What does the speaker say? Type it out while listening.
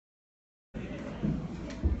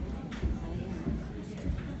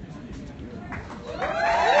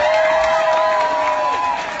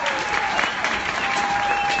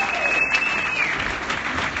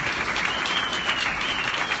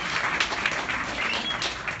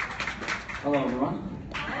Hello, everyone.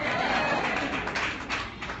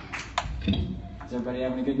 Is everybody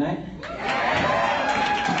having a good night?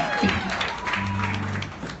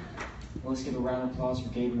 Well, let's give a round of applause for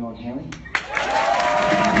Gabriel and Haley.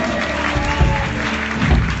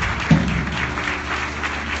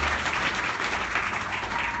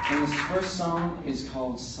 And this first song is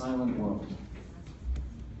called Silent World.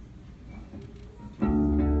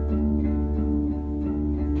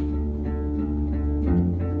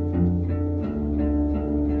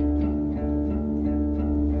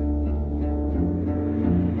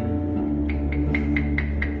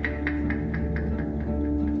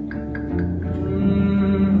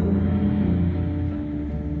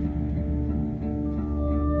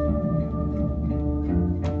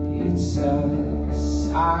 It's a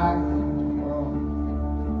silent world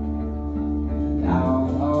without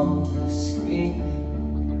all the screaming.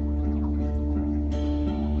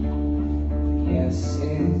 Yes,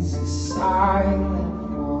 it's a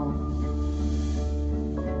silent world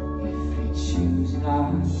if we choose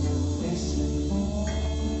not to listen.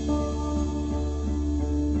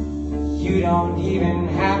 You don't even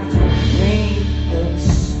have to breathe the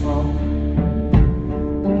smoke.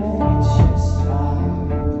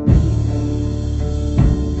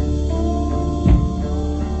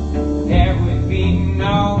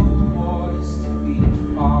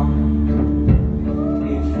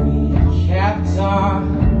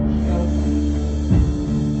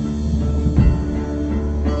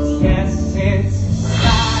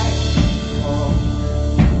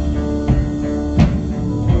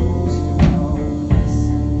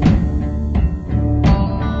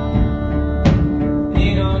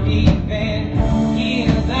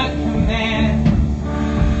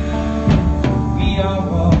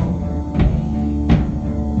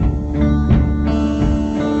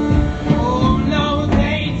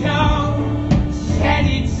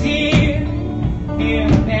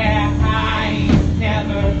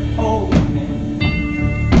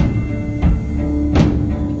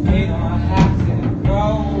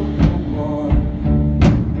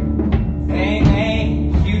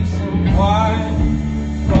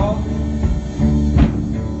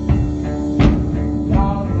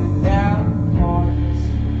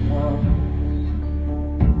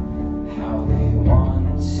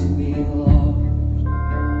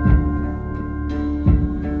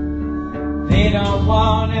 They don't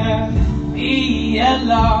wanna be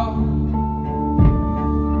alone,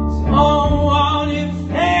 don't wanna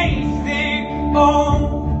face their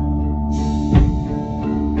own.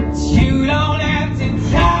 But you don't have to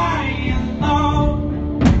die alone.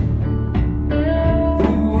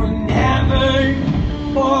 You were never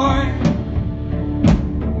born.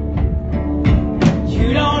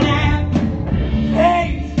 You don't have to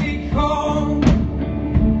face the cold.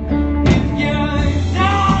 If you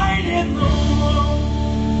died in the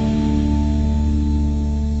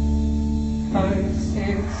it's a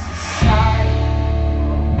silent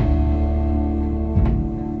world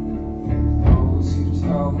for those who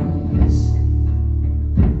don't listen.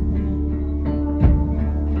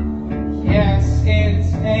 Yes,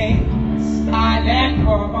 it's a silent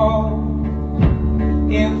world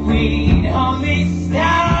if we'd only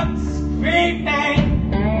stop screaming.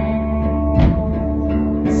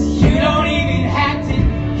 You don't even have to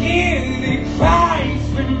hear the cries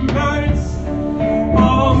from birds.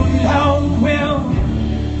 Oh no, we'll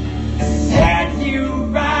set you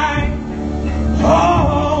right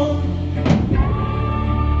home.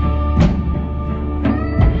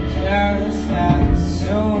 Just as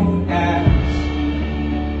soon as you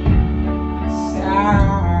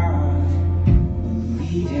start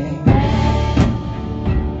bleeding.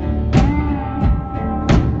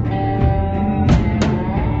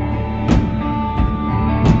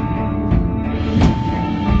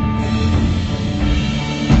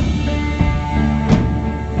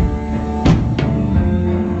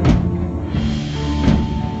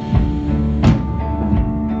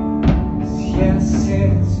 Yes,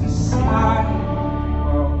 it's a silent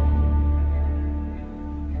world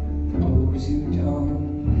for those who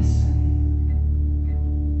don't listen.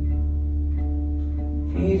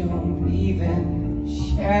 They don't even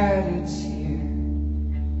shed a tear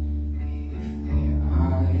if their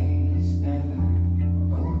eyes never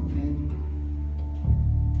open.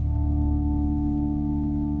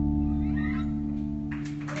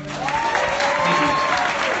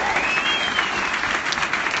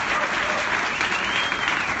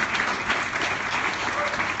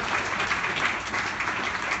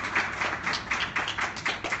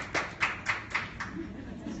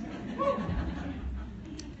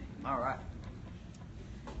 All right.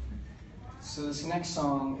 So this next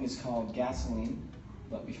song is called Gasoline.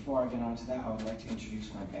 But before I get on to that, I would like to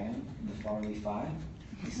introduce my band, the Farley Five.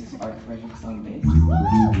 This is Sawyer Fredericks on bass.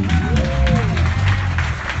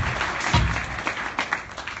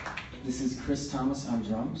 This is Chris Thomas on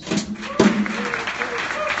drums.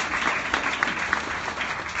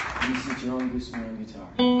 And this is Jerome Gooseman on guitar.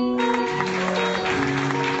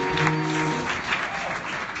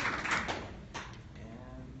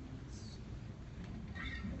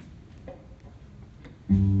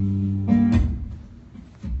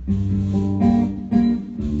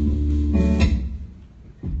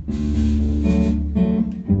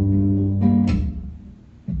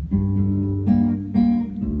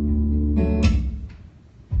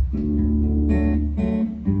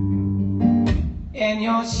 And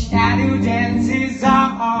your shadow dances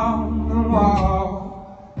on the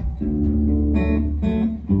wall.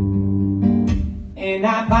 And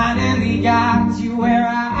I finally got you where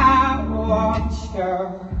I watched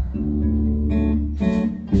her.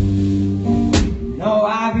 No,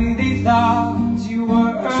 I really thought you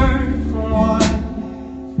were the one,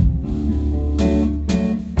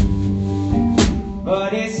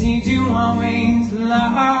 but it seems you always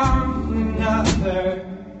love another.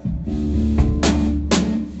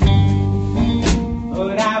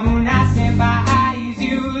 But I will not stand by as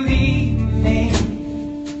you leave me.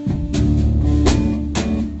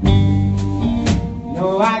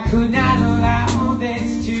 No, I could not allow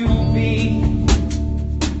this to be.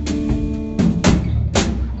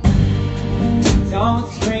 Don't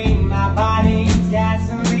scream, my body's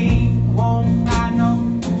gasoline. Won't find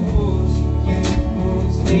no fools to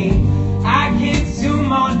use me. I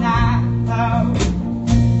consume all night, love.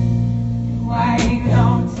 Why ain't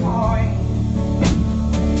no toy?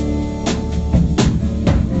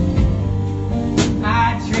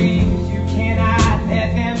 You cannot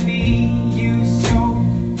let them be. You show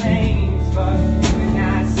things, but you could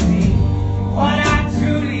not see what I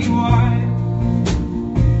truly want.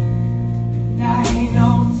 I ain't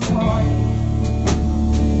no toy.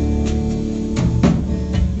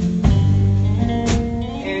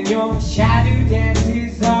 And your shadow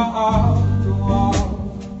dances off the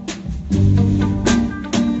wall.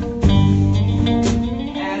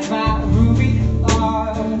 As my ruby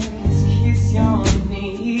claws kiss your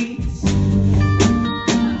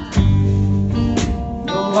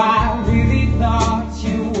I really thought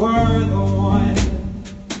you were the one,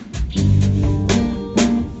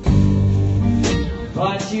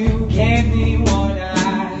 but you gave me what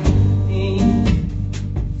I need.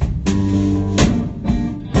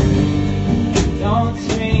 Don't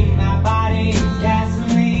scream, my body's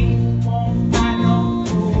gasoline. Won't find no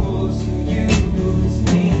rules to use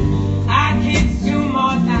me. I consume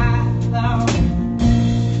all night, love.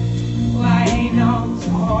 Well, I ain't no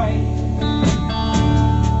toy.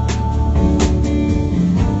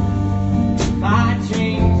 My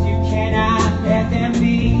dreams, you cannot let them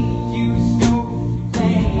be. You stole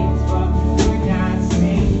things, but could not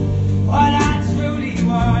see what I truly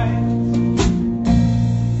was.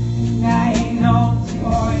 I ain't no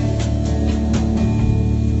toy.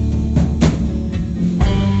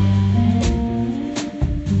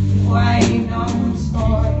 I ain't no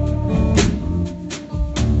toy.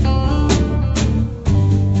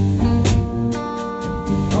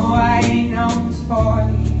 Oh, I ain't no toy.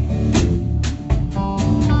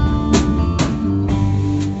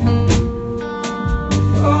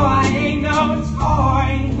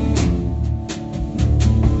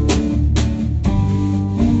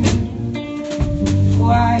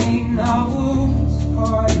 Why no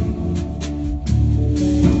toy?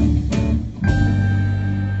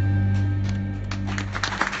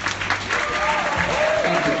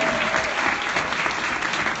 Thank you.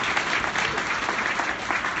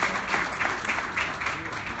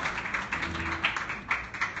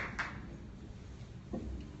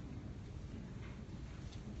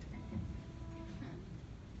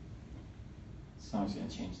 Song's gonna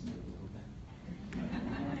change the mood a little bit.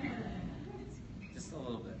 Just a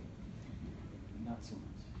little bit. Not too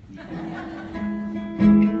much.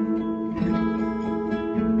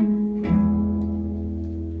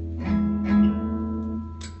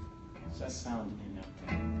 Does that sound enough?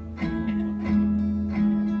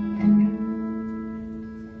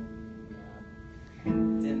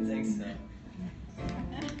 Didn't think so.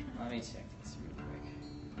 Let me check this real quick.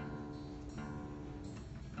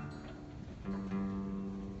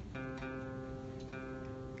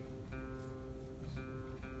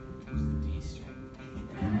 D string.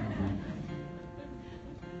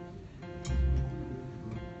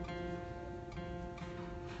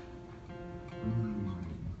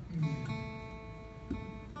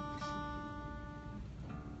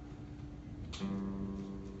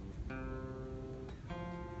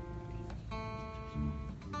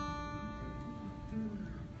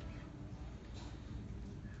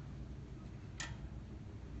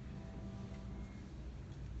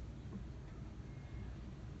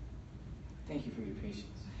 Thank you for your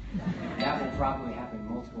patience. That will probably happen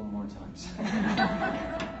multiple more times.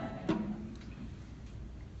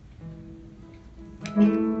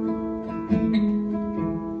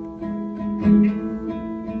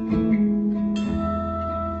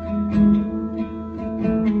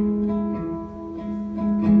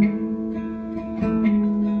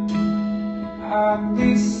 Up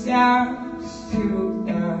the stairs to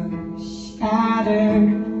the shattered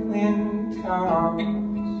windows,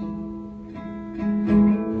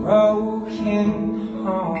 broken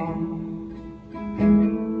home.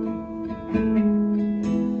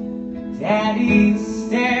 Daddy's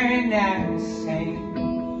staring at me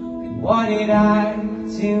saying, what did I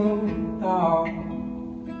do wrong?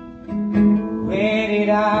 Where did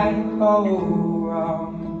I go wrong?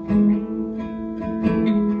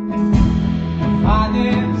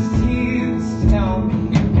 Father's tears tell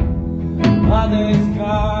me, mother's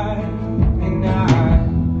God and I,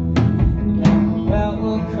 that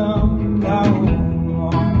welcome no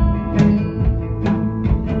more.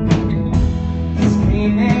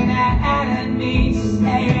 Screaming at me,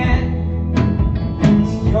 saying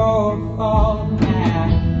it's your fault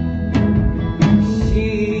that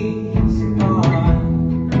she's gone.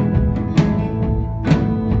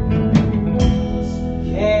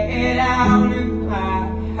 Get out of my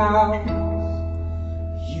house,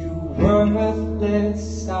 you worthless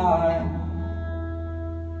son.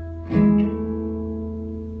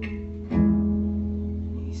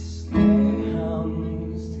 He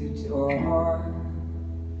slams the door,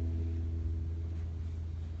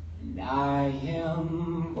 and I am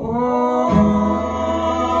born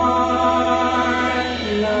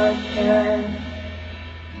again.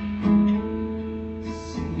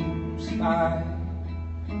 Seems my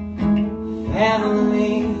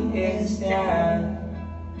family is dead.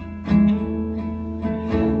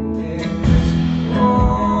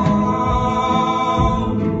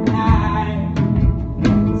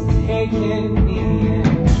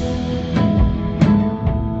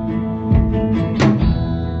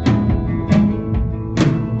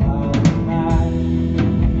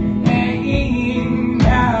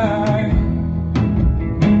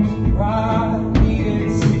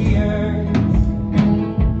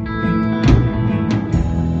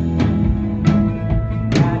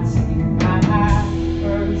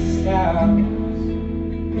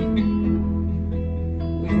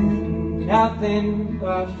 Nothing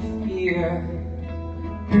but fear.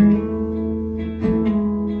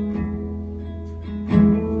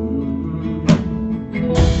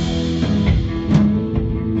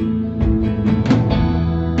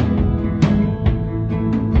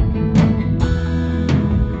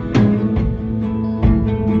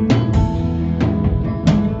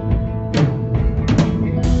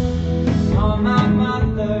 Saw my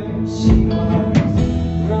mother, she was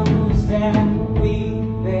bruised and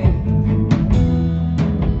weeping.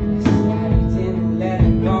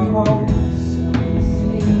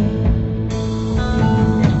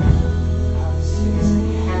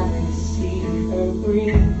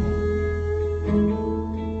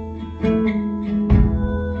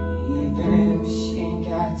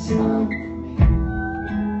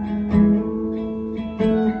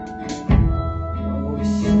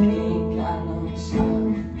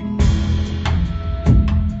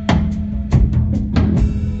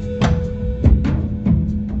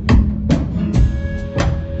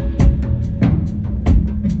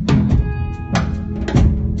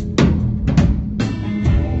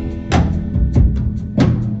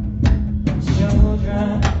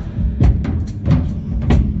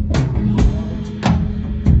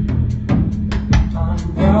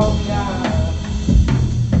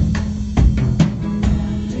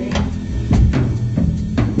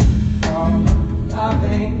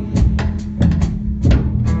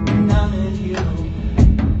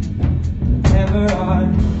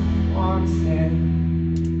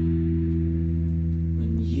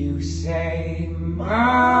 Say, mother,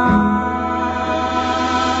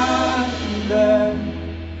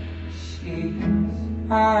 she's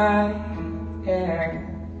right there.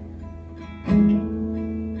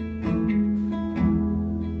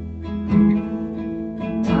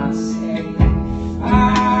 I say,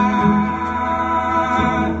 Father,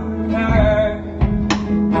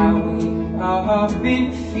 I wake up in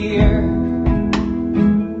fear.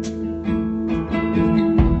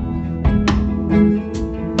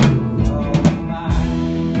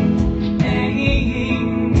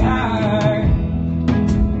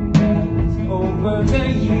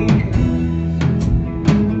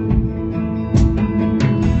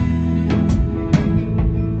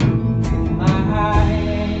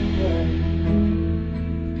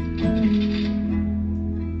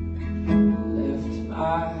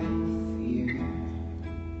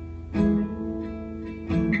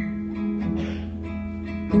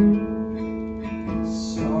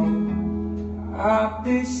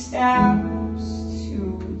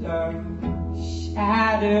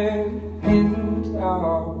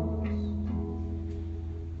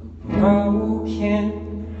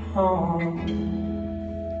 home.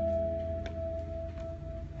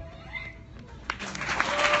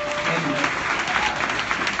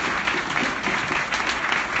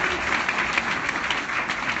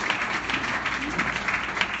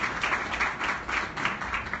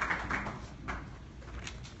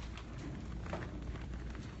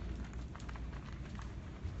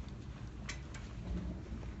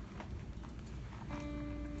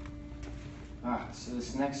 Alright, so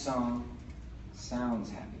this next song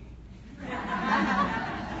sounds happy.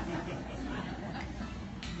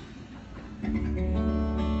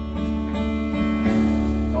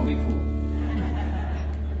 Don't be fooled.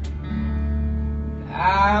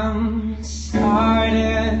 I'm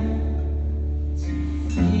starting to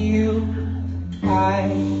feel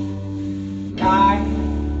like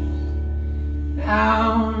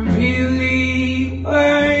I'm really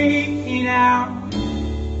working out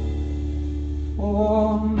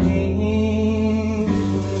for me,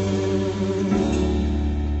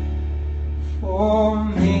 for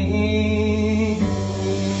me.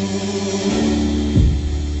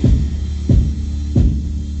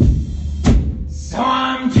 So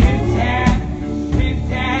I'm drifting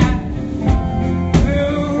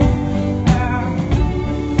through the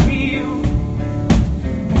field,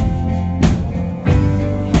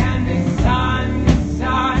 and the sun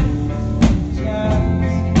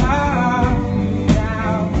just comes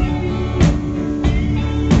out.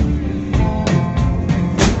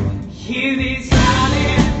 Hear this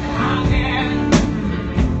howling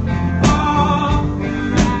all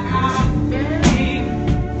around me,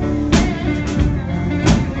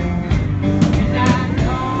 and I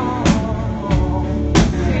know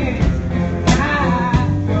since I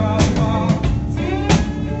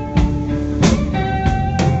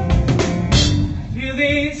feel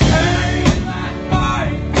this hurt in my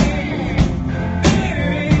heart, fear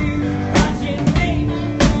is touching me.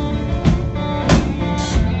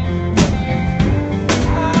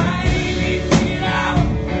 I reach it out,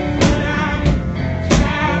 but I'm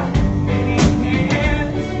drowning in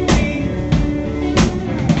me.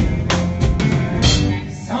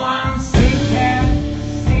 So I'm sinking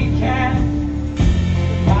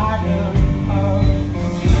bottom of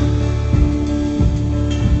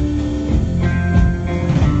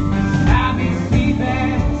I'll be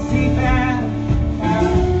sleeping without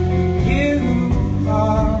you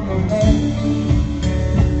for a minute.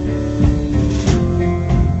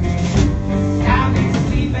 I'll be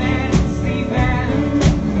sleeping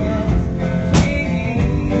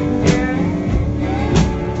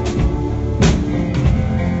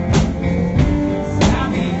I'll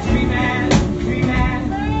be dreaming,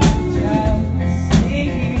 just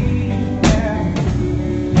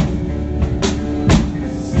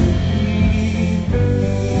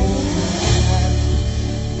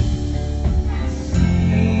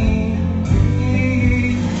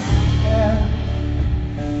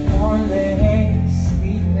only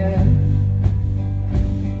sleeping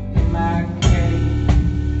in my grave.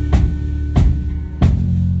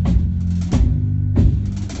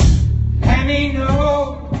 Let me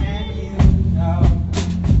know when you know.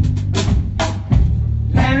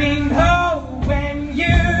 Let me know when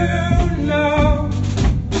you know.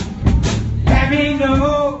 Let me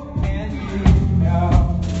know when you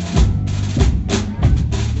know.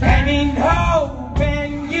 Let me know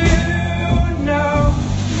when you know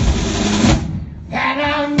that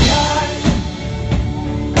I'm done.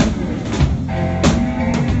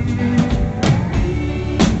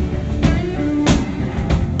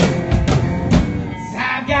 'Cause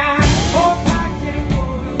I've got hope I can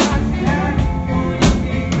hold on to,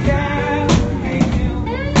 only down with you.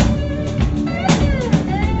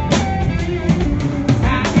 'Cause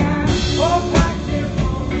I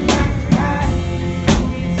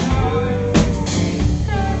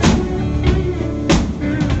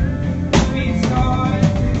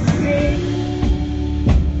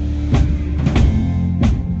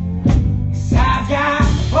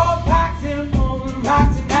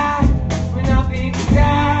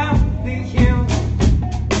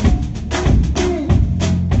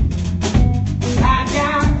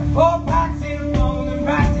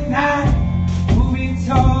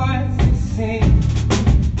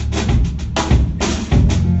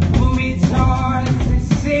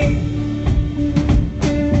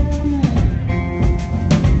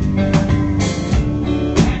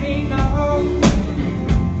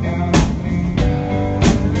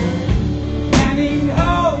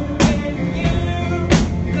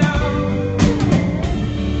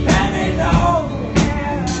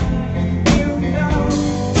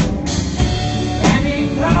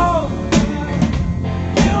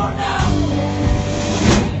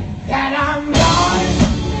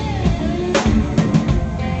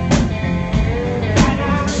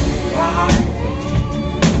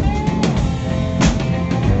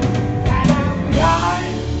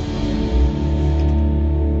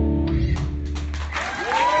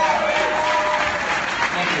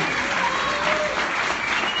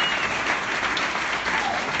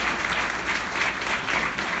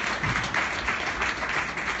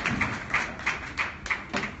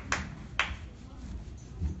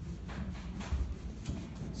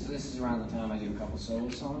couple solo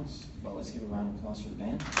songs, but let's give a round of applause for the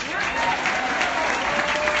band.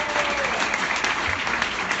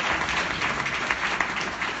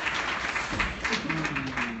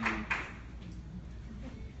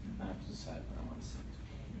 I have to decide what I want to sing.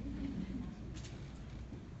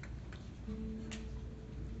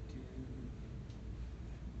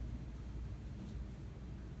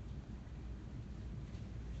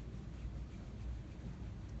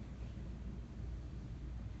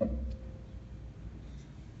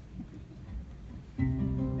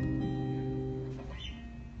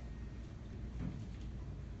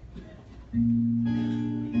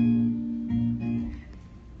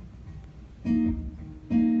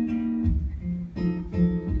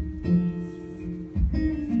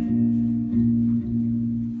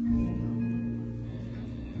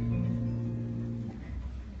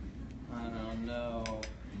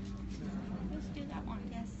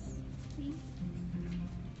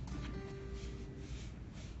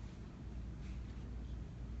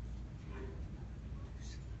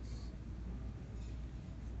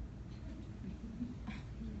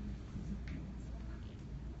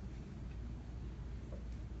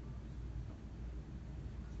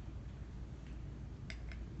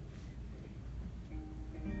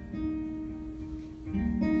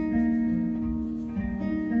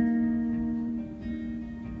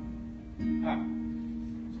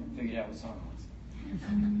 What song it was.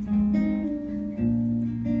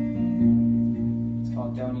 It's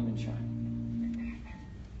called Don't Even Try.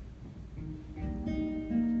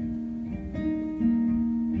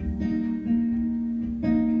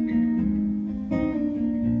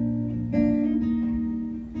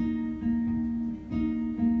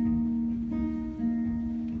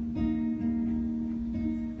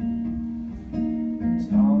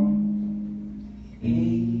 Don't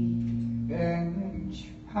even try.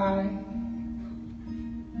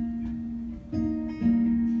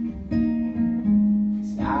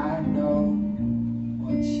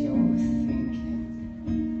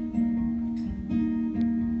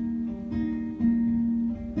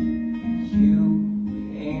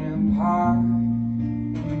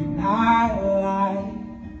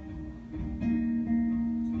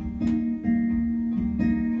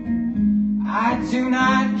 I do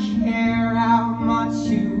not care how much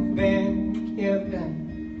you've been given.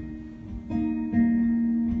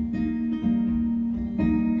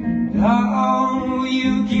 Oh,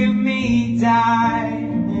 you give me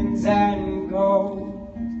diamonds and gold.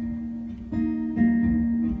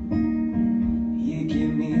 You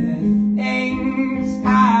give me the things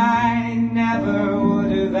I never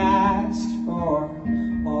would have asked for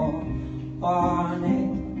or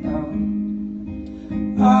wanted.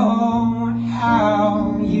 Oh,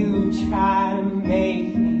 how you try to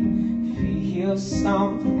make me feel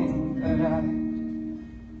something that I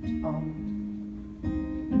don't,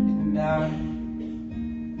 and I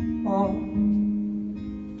won't,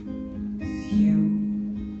 'cause you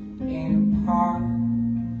ain't a part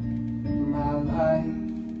of my life.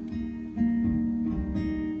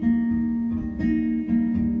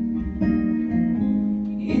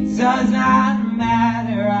 It does not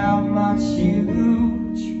matter how much you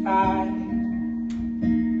try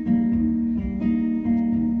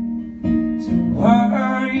to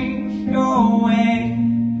work your way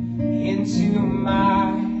into my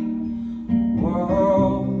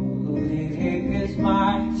world. It is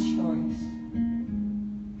my choice.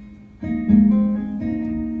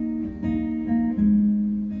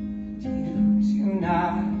 You do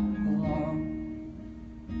not belong.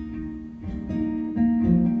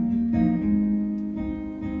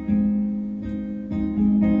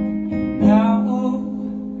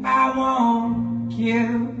 I won't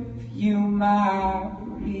give you my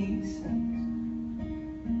reasons,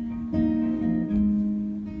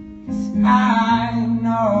 'cause I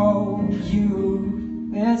know you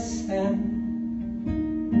listen.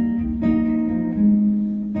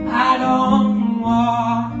 I don't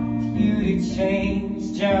want you to change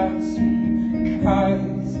just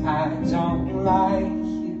because I don't like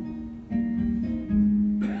you.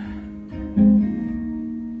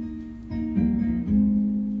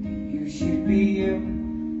 Should be you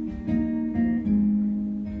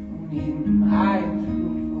who need my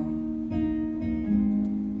approval,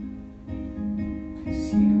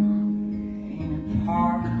 'cause you ain't a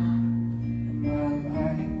part of my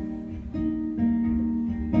life.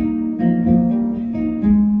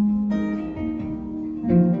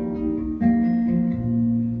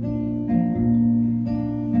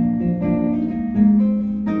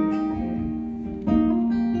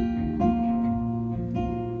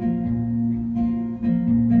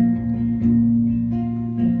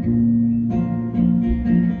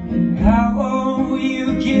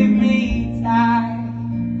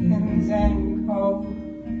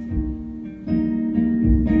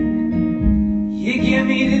 scared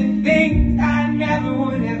me to think I never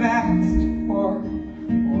would have asked for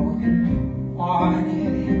or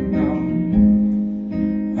wanted.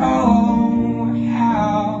 Oh,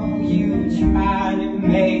 how you try to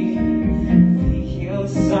make me feel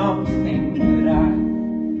something, but I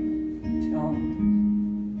don't,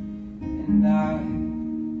 and I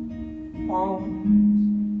won't,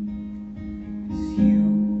 'cause you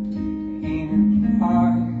ain't a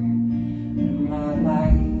part of my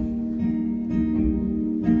life.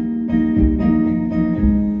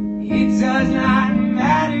 It does not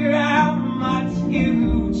matter how much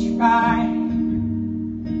you try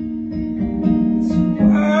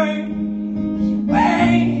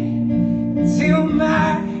to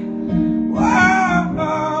my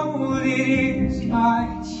world. It is my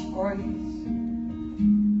choice.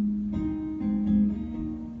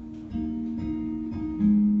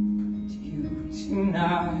 But you do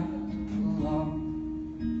not belong.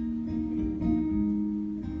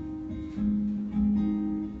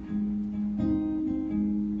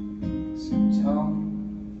 So don't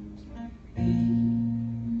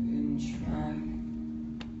even try.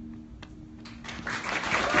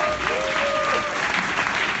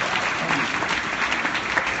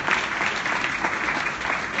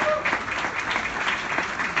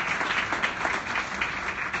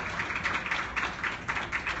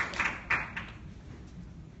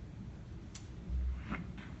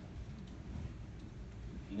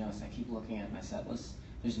 You notice I keep looking at my set list.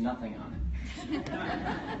 There's nothing on it.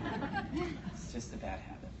 It's just a bad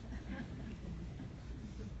habit.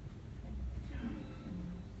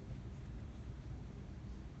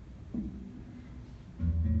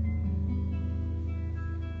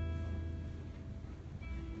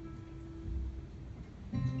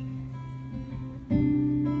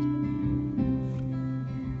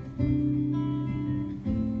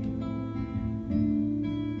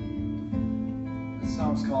 The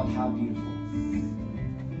song's called How Beautiful.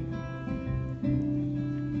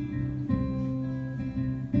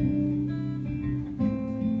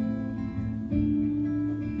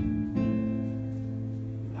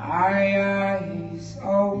 My eyes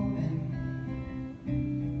open,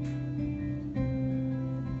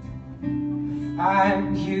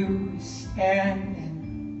 find you standing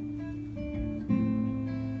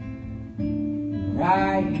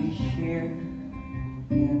right here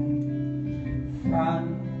in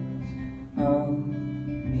front of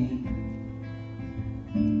me.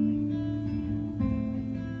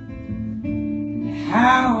 And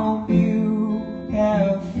how beautiful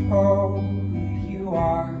you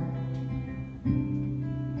are,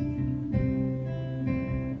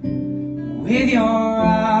 with your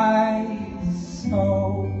eyes so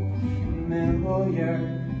familiar.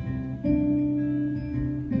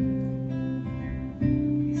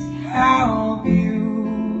 It's how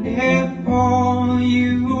beautiful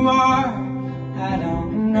you are. I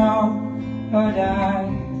don't know, but I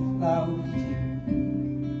loved you.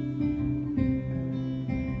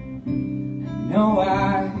 I know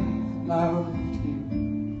I loved you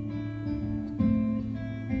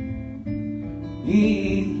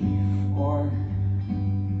before.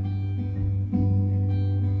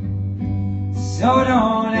 So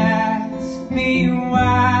don't ask me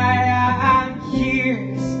why I'm here,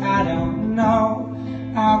 'cause I don't know.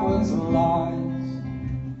 I was lost,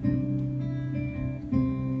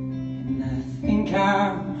 and I think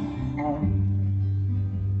I'm home.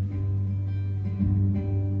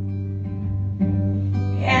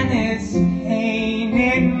 And this pain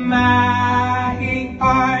in my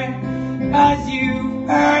heart, 'cause you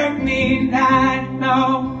hurt me, not know.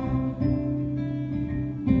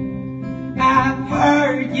 I've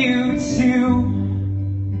hurt you too.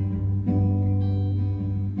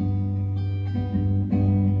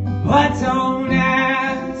 But don't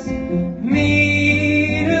ask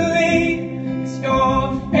me to leave, 'cause you're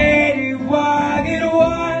afraid of what it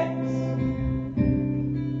was,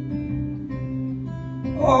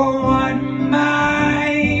 or what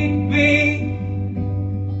might be.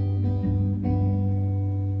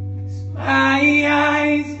 'Cause my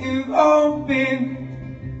eyes have opened,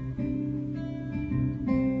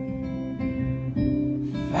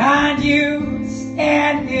 find you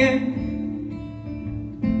standing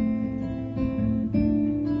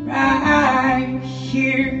right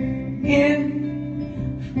here in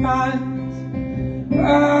front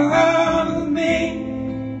of me.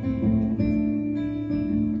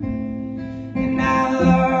 And I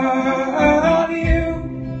love you.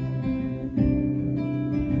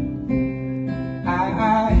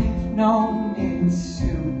 I've known it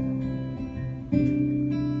too.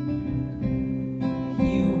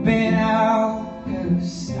 You've been out of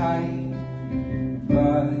sight,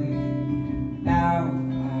 but now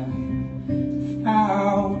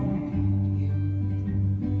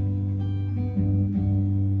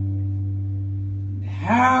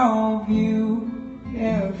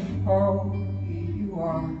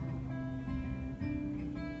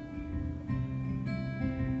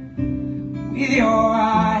with your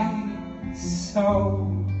eyes so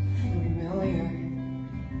familiar.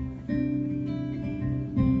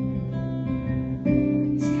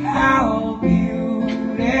 It's how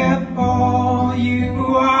beautiful you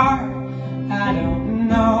are. I don't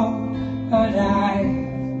know, but I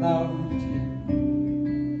loved you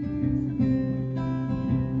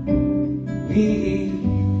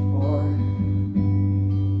before.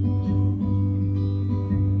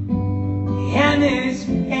 And this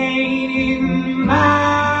pain in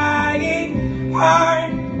my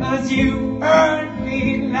heart, 'cause you hurt me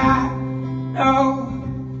like no,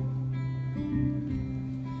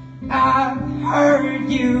 I've hurt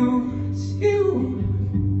you too.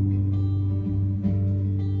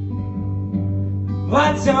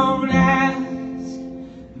 But don't ask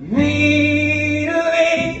me to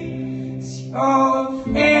leave, 'cause you're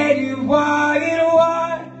afraid of what it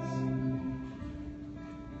was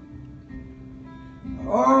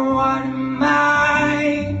or what it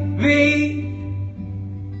might be.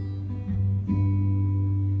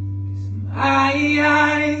 'Cause my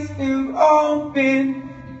eyes have opened,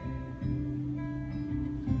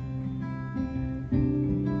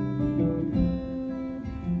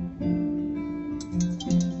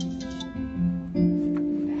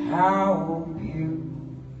 how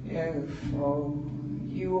beautiful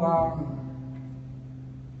you are.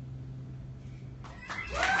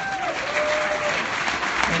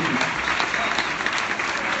 Thank you.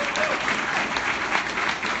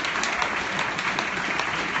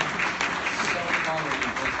 So fun when you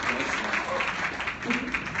just voice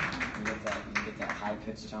like that. You get that high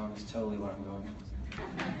pitched tone. Is totally what I'm going for.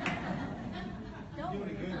 Doing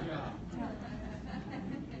a good job.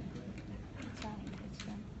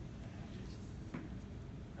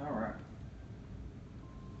 All right.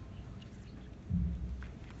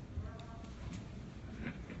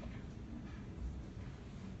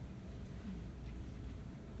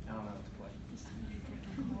 I don't know what to play.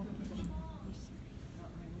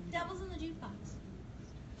 Devil's in the jukebox.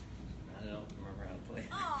 I don't remember how to play.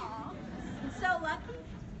 Aw, so lucky.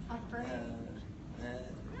 Afraid.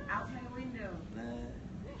 Out my window.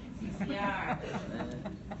 Yeah.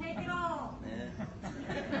 Take it all.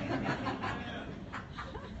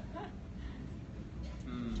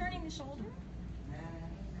 Turning the shoulder.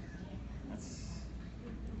 That's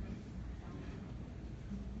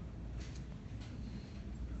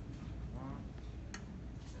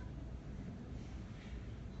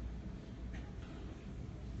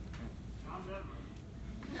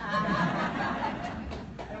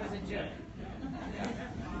That was a joke.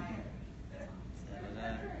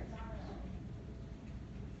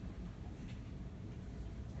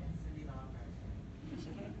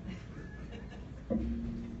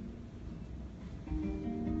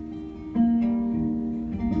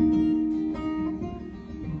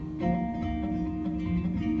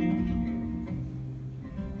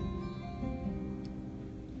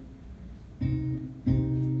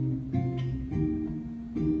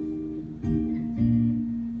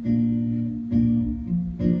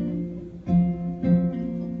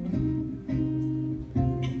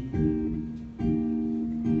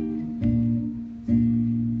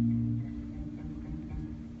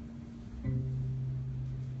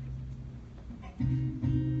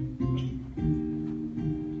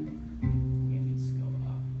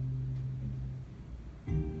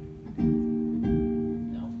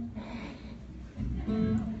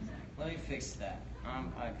 fix that. I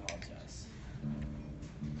apologize.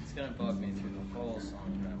 It's gonna bug me through the whole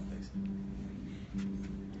song, but I'll fix it.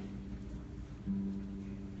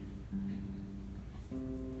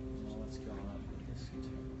 Well, what's going on with this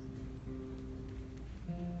guitar?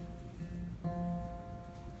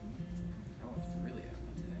 Oh, it's really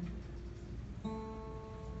happening today.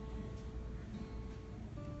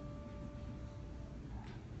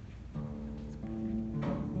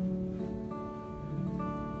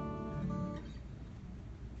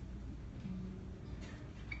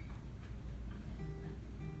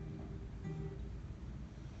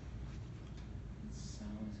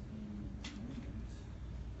 Sounds in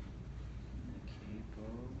the capo.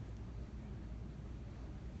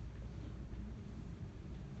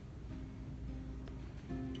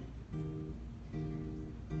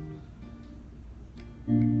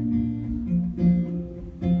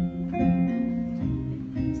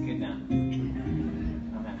 It's good now.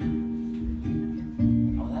 I'm happy.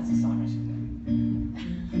 Oh, that's a song I should do.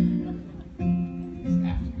 It's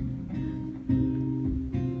after.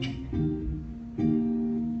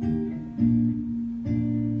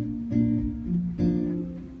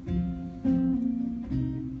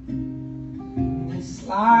 This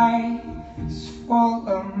life is full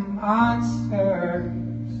of monsters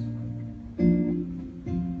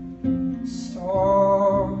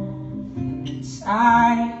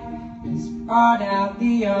sky has brought out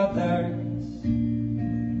the others,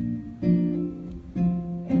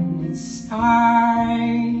 and it's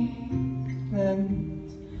silent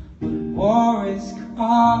when war is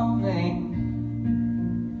calling.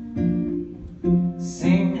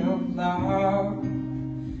 Sing of love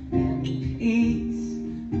and peace,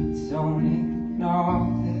 don't ignore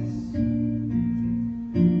this.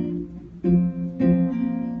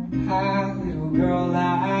 Hi, little girl,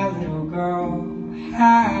 hide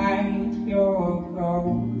your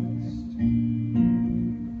ghost.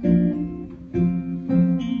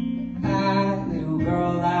 Hi, little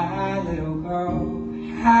girl, hide your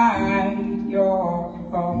ghost. Hide your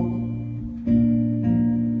ghost.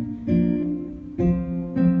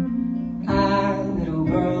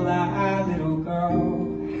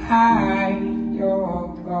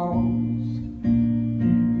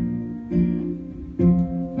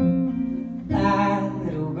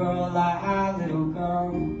 Little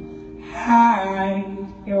girl, hide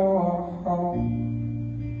your home.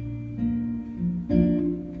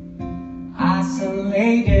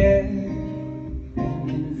 Isolated and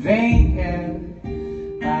invaded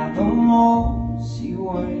by the moles you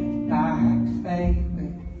would not play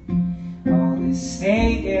with. Always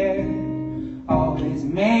stated, always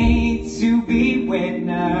made to be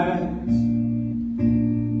witnessed.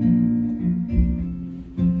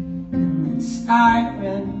 And then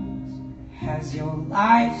sirens, has your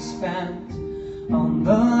life spent on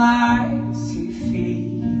the lies he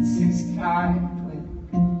feeds his kind with?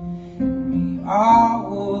 And we all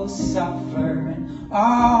will suffer and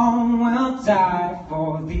all will die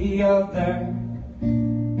for the other.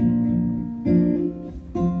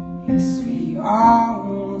 Yes, we all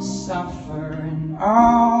will suffer and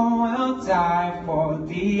all will die for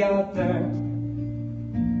the other.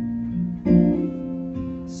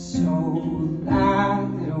 So lie,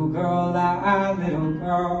 little girl,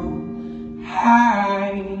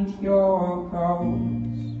 hide your ghost.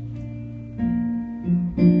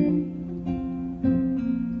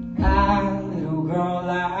 Lie, little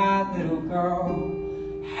girl,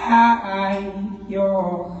 hide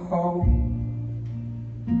your hope.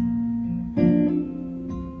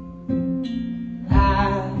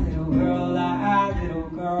 Little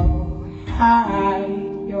girl, hide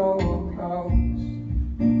your ghost.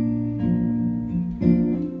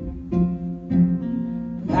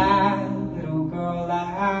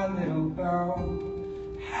 Little girl,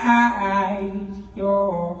 hide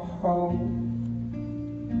your home.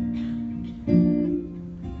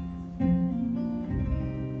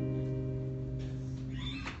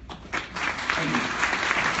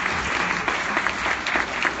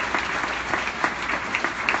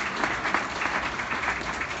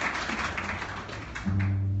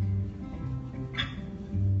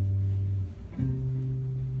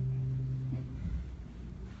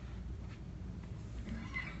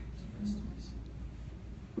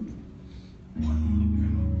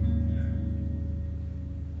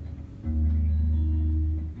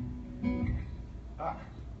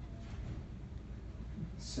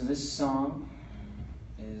 So this song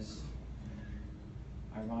is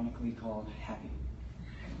ironically called Happy.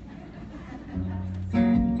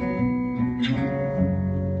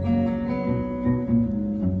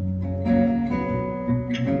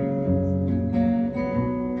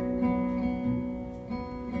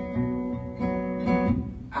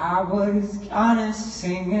 I was gonna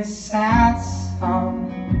sing a sad song,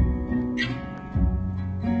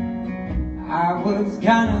 I was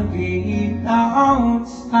gonna be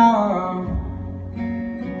lonesome,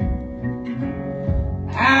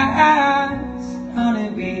 I was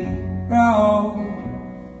gonna be broken,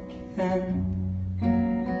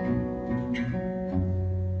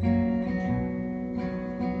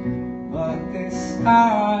 but this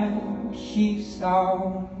sun keeps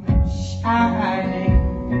on shining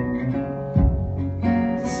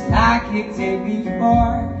just like it did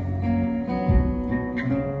before.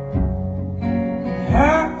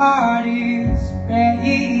 Her heart is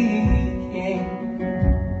breaking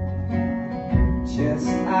just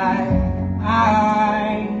like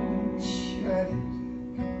mine should,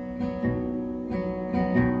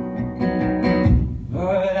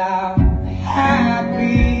 but I'm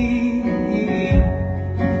happy.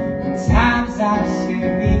 Times I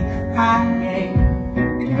should be crying,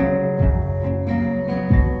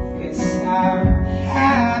 yes, I'm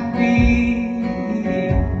happy.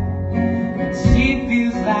 She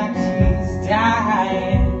feels like she's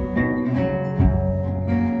dying.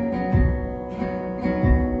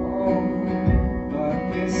 Oh, but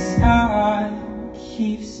the sun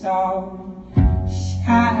keeps on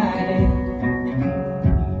shining.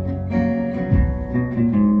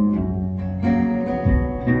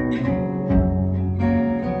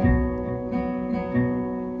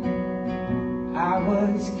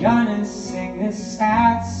 this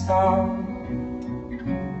sad song.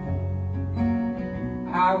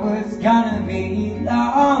 I was gonna be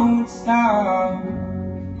Lone Star.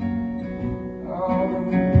 Oh.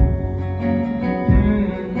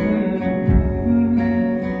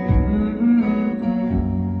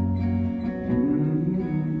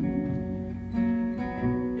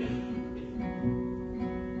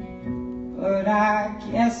 But I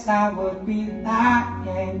guess I would be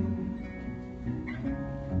lying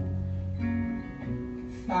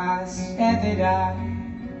if I said that I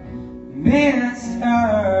missed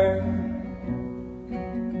her.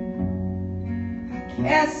 I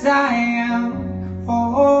guess I am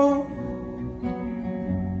cold,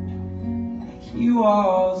 like you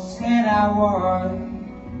all said I was.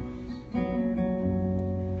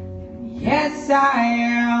 Yes, I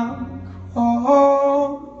am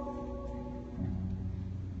cold,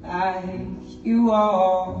 like you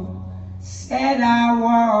all said I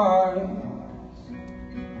was.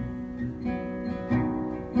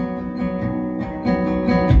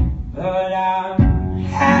 But I'm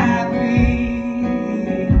happy.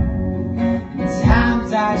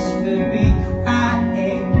 Times I should be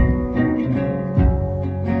crying.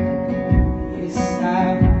 Yes,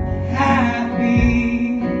 I'm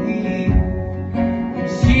happy.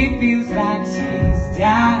 She feels like she's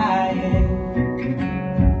dying.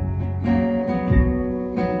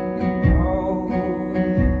 Oh,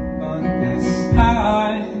 but the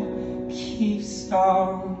sun keeps on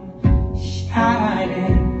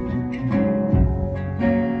shining.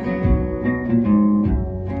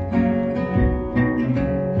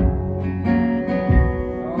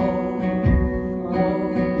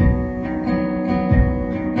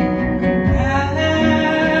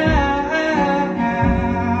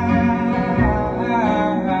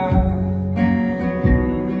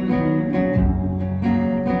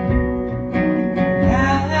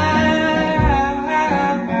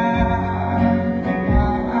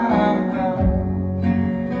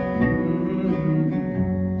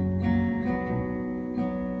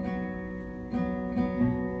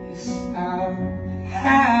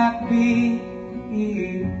 Happy,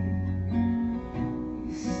 yes,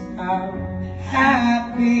 I'm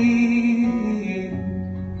happy,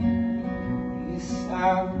 yes,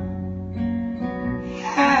 I'm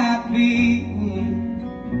happy.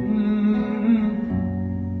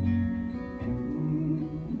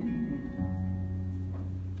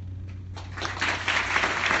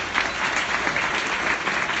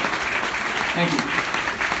 Thank you.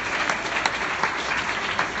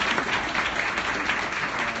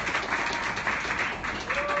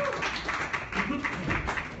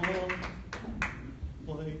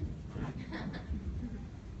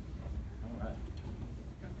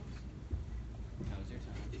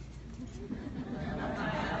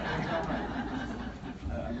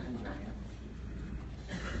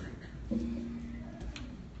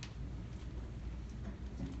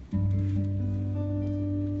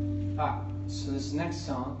 So this next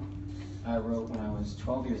song I wrote when I was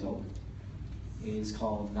 12 years old is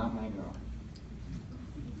called Not My Girl.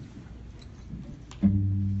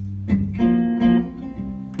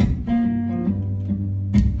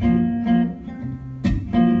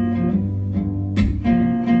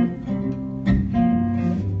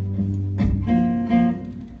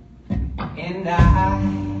 And I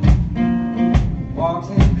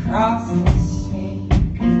walked across the street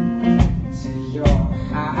to your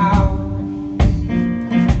house.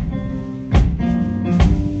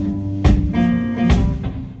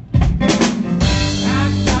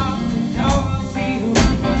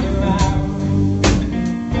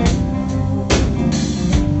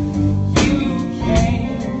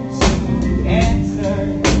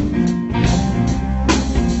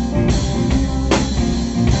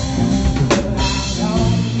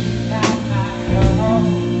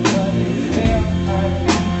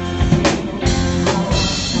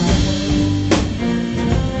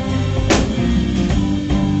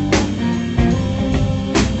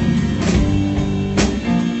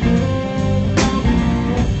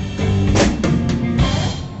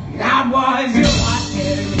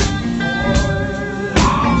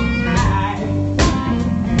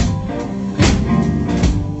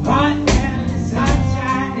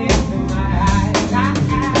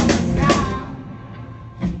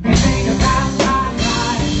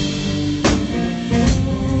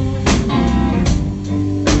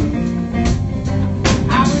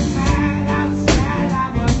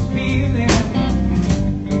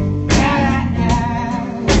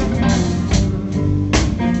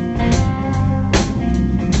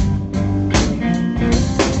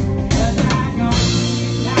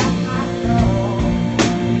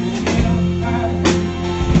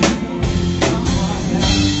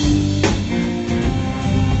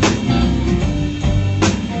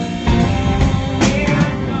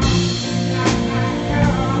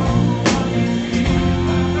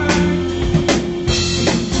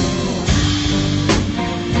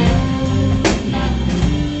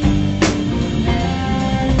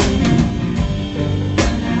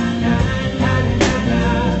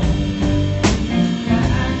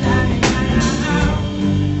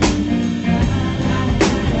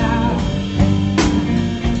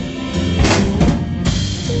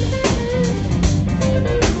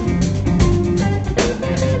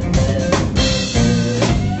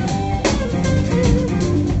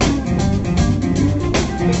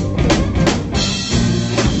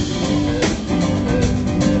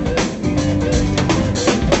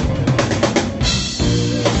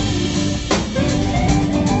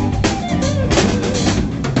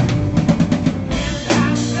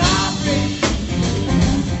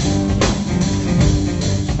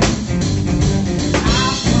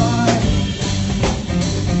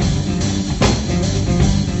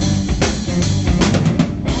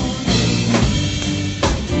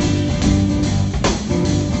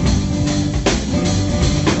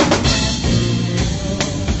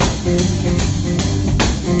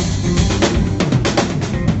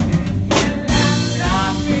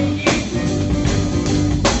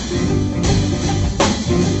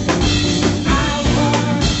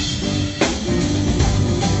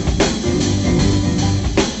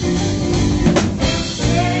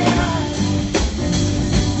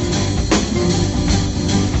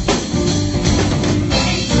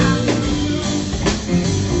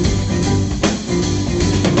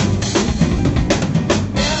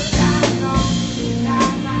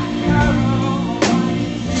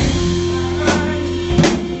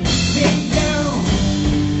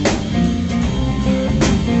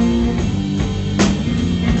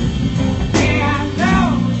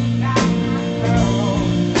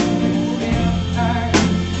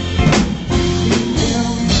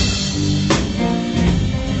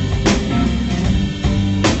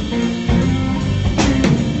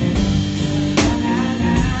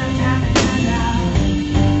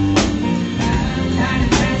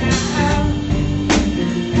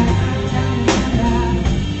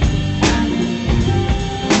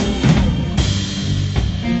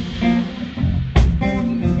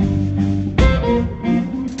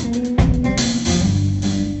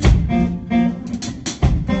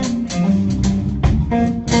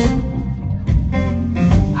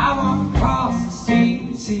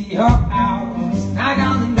 your house, knock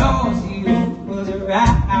on the door, see who was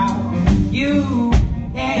around. You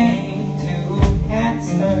came to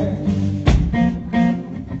answer.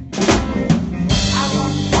 I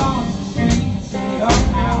walk across the street to your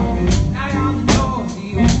house, knock on the door,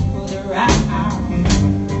 see who was around.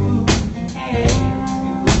 You came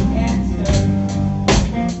to answer.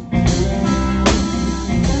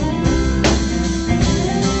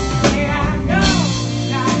 Yeah, I know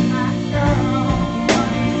that my girl.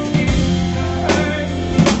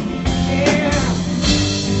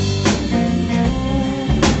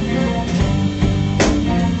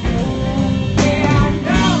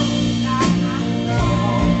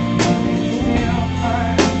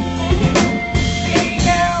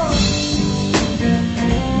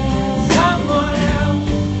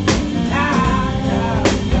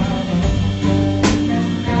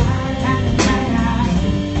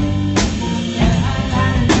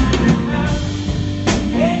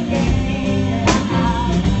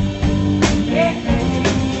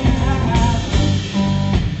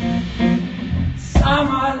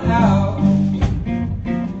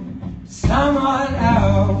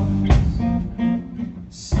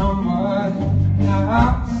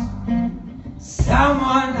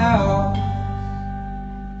 Someone else.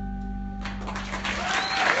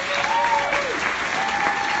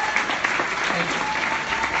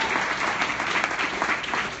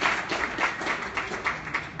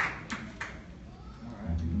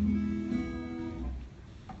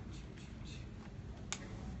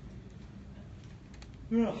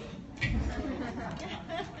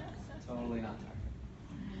 Totally not tired.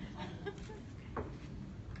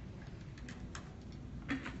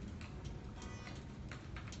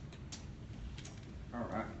 All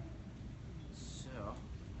right. So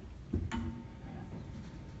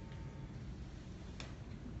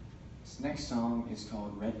this next song is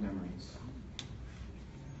called Red Memories.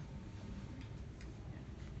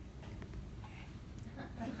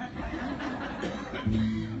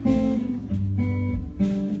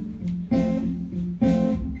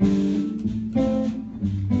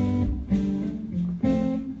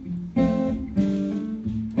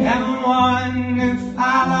 Never one to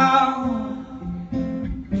follow,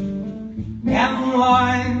 never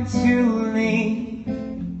one to lead,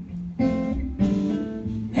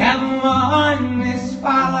 never one is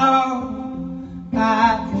followed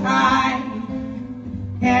by pride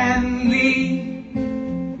and lead.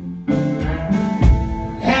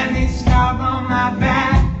 Let me stop on my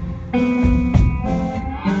back,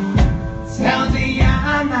 tells me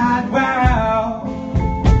I'm not well.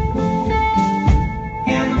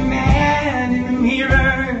 And the man in the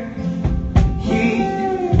mirror, he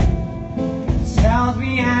tells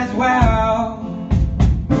me as well.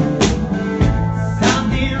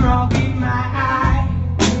 Something wrong in my eye,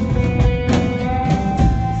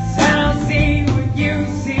 I don't see what you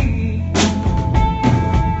see.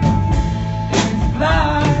 There's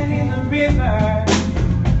blood in the river,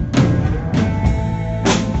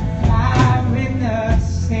 fire in the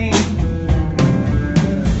sea.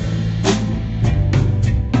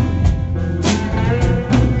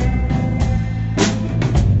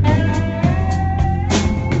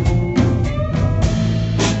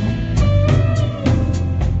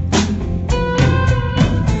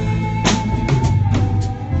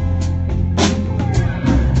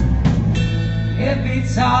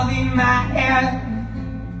 It's all in my head,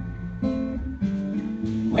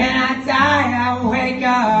 I wake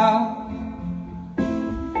up,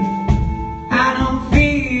 I don't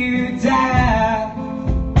fear death.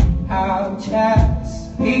 I'll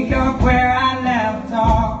just pick up where I left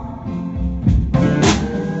off.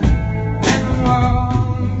 And the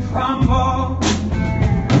world crumbles,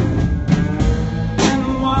 and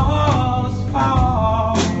the walls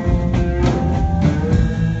fall.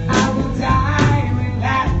 I will die with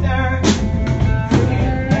laughter,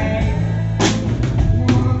 and pain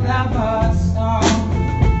will never stop.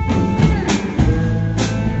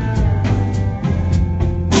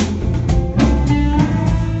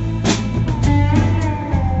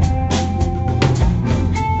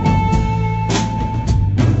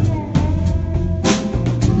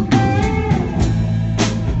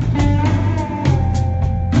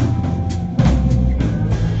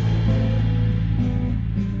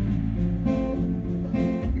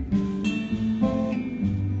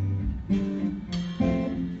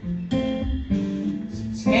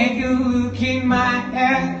 Take a look in my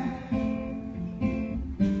head,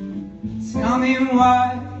 tell me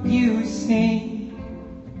what you see.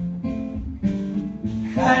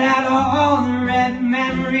 Cut out all the red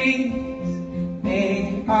memories,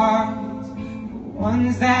 they aren't the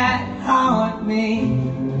ones that haunt me.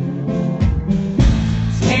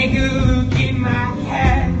 Take a look in my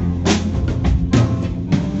head,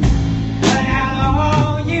 cut out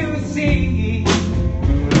all you see.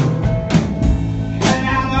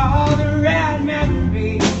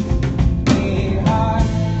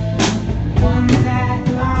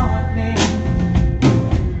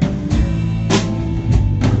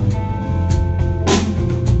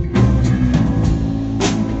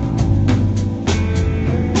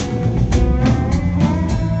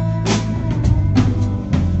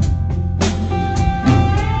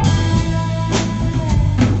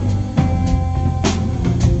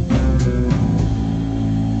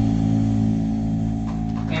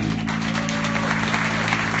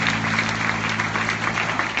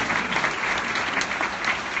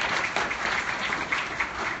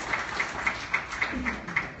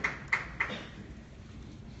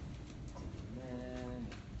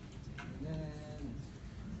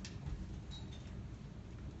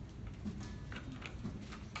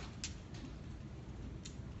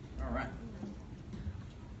 All right.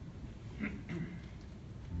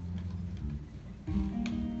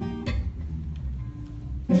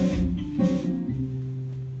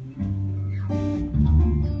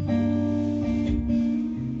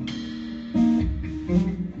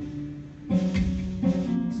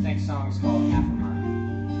 This next song is called Half a Mile.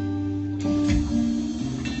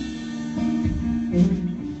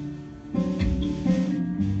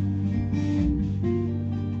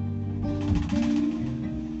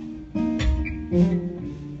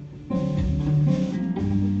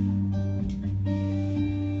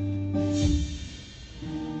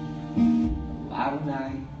 A lot of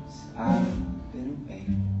nights I've been away.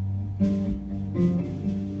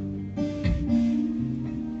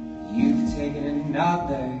 You've taken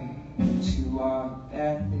another to our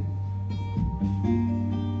bed.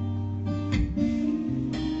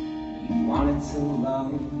 You wanted to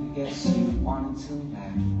love, yes, you wanted to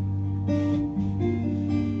laugh.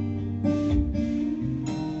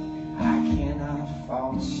 I cannot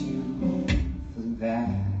fault you for that.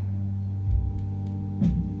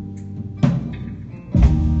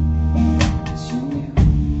 But you knew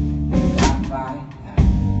that I'd fight that.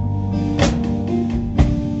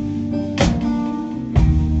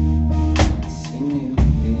 Yes, you knew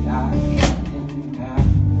that I couldn't have.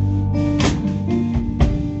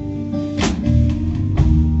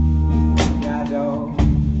 I don't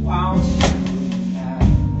want you now.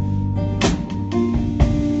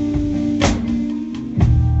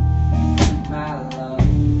 My love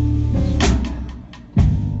is run out.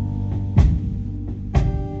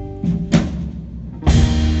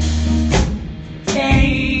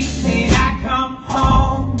 Days that I come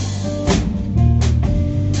home,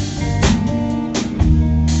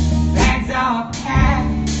 bags are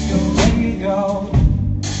packed, you're ready to go.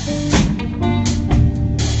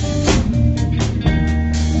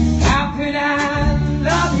 How could I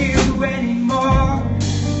love you anymore?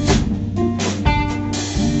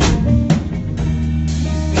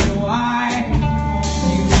 It's been a while,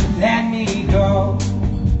 you let me go.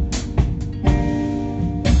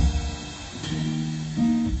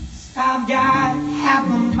 I've got half a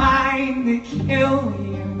mind to kill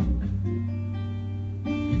you,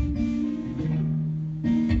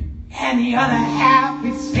 and the other half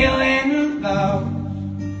is still in love.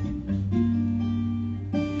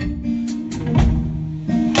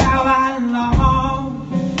 How I long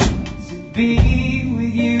to be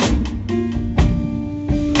with you.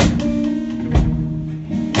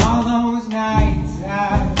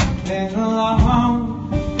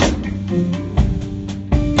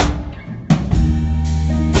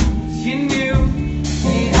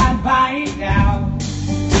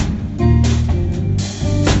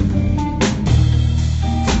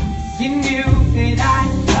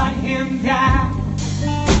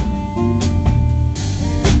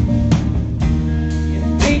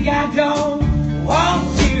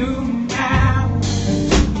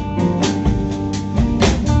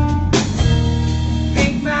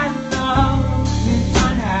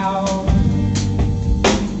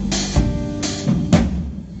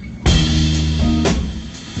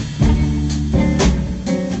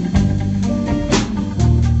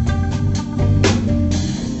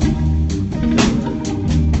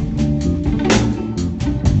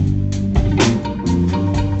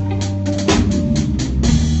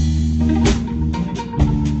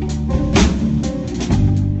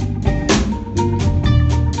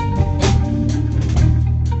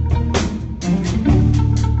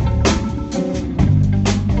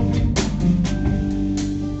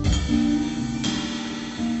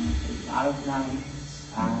 lot of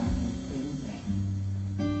nights I've been there.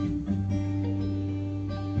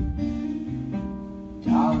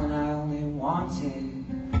 Darling, I only wanted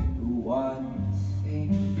one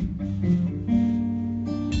thing.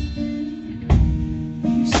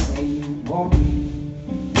 You say you worry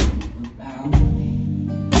about me.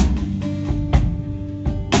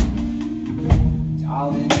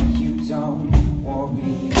 Darling, you don't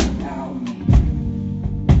worry about me.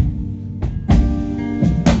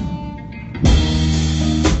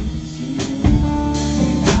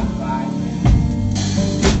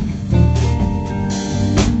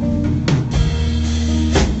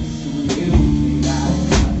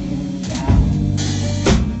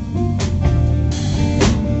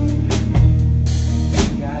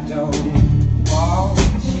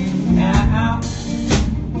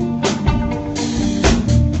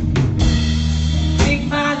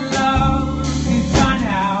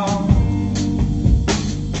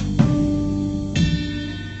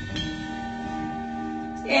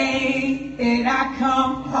 That I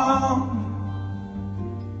come home,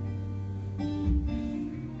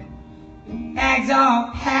 the bags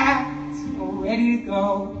all packed, all ready to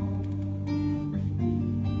go.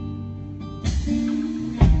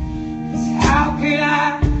 'Cause how could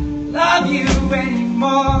I love you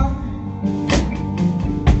anymore?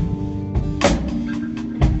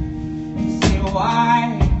 Say,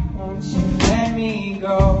 why won't you let me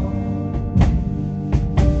go?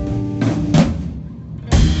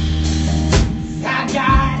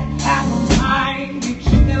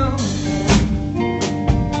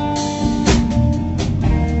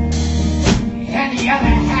 The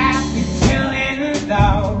other half is still in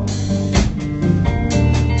love.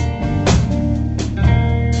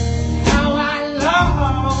 How I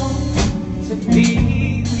long to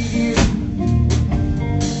be with you.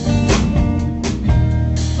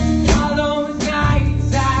 All those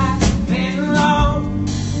nights I've been alone.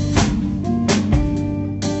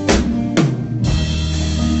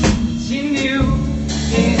 She knew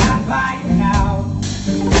that I'd find out.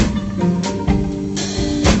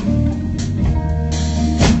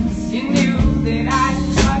 That I'd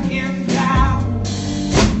shut him down.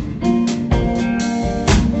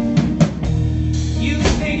 You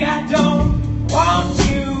think I don't want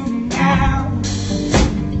you now?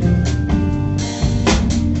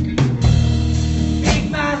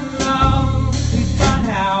 Think my love is gone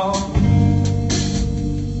out.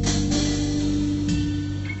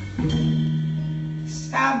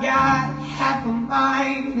 'Cause I've got half a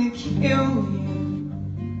mind to kill you.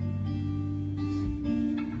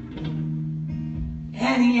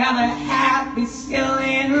 And the other half is still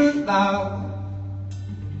in love.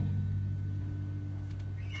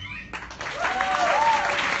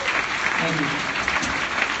 Thank you.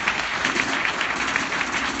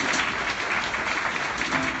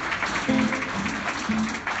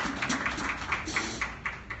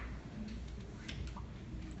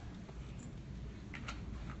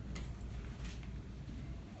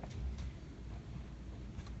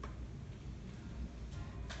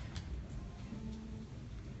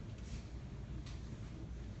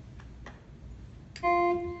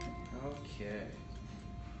 Okay.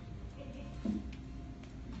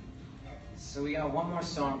 So we got one more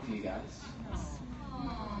song for you guys.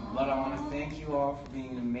 But I want to thank you all for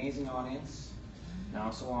being an amazing audience. And I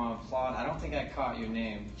also want to applaud, I don't think I caught your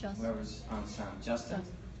name, Justin. whoever's on sound. Justin?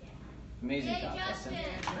 Amazing Yay, job, Justin.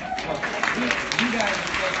 Justin. Well, you guys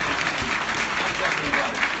are definitely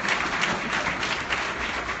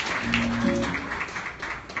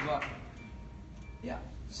but, yeah.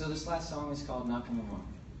 So this last song is called Not Coming Home.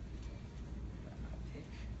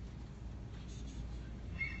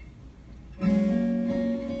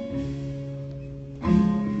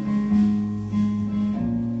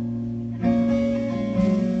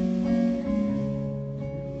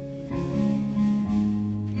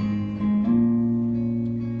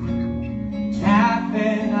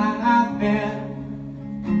 I've been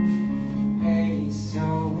paid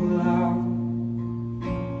so low.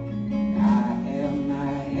 I held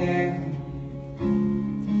my head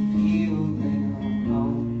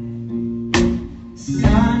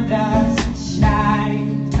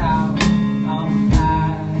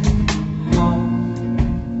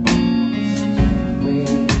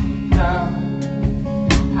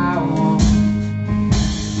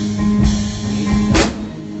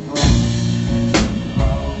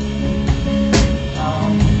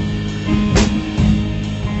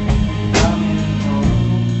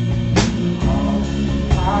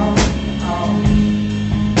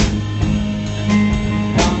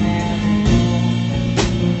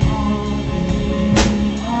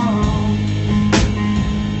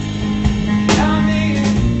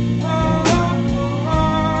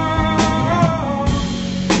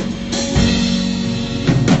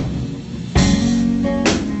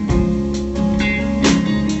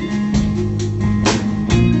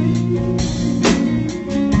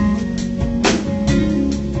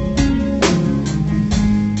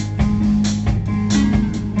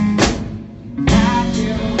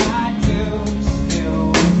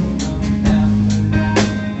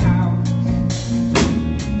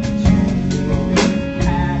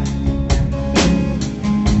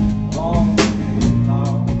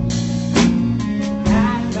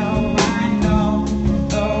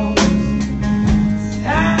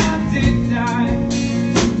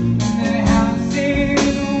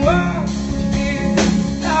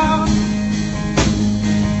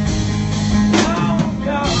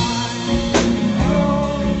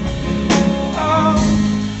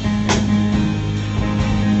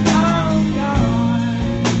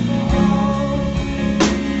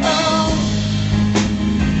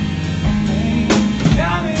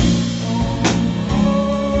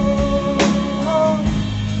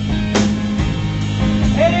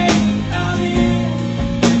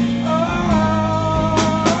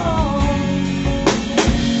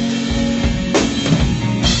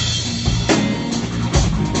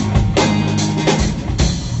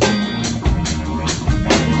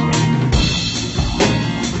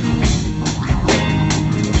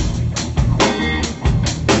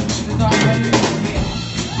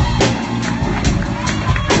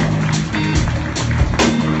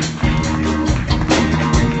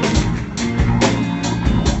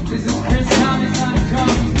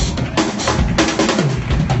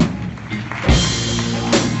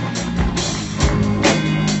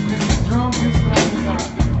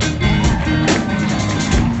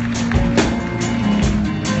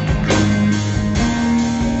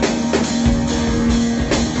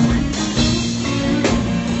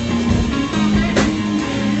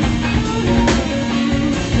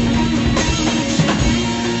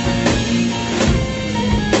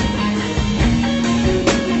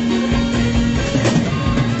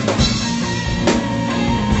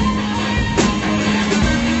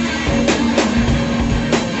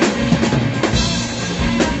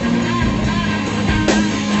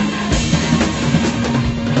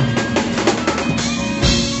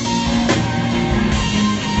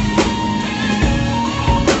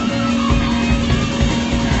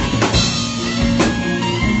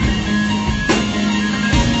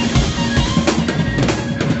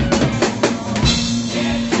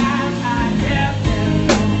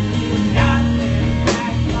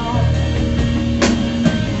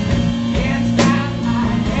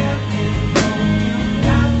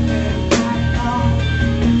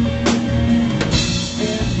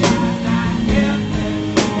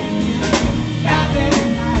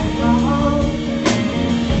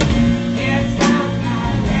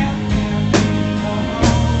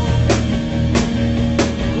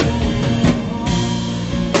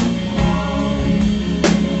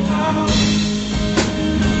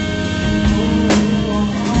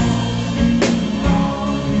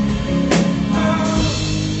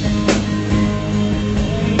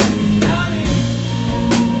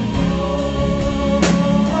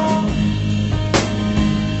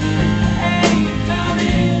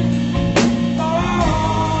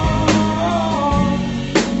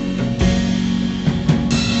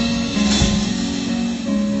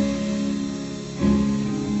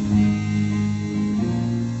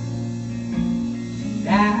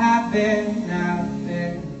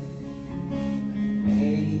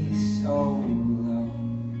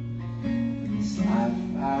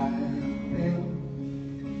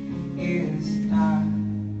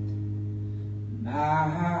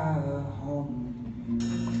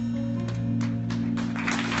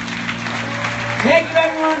Thank you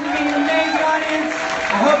everyone for being an amazing audience.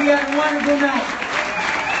 I hope you have a wonderful night.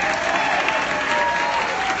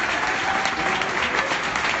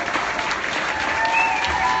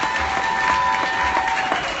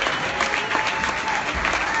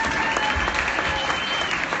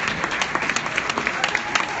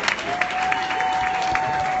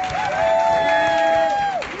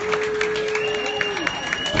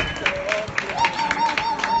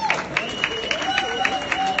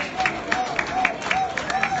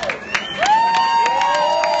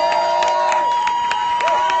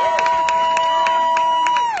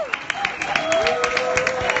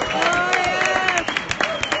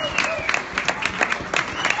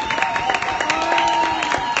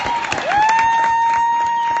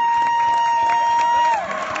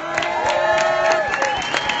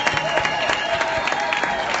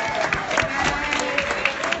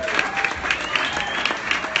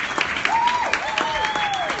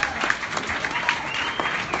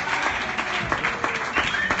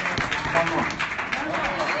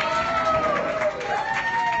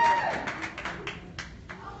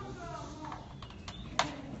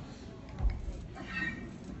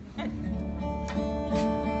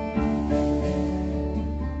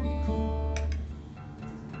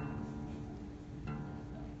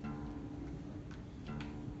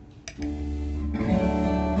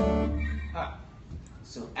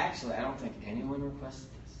 So actually, I don't think anyone requested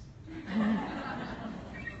this.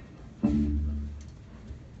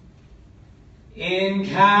 In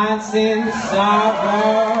constant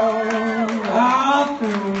sorrow.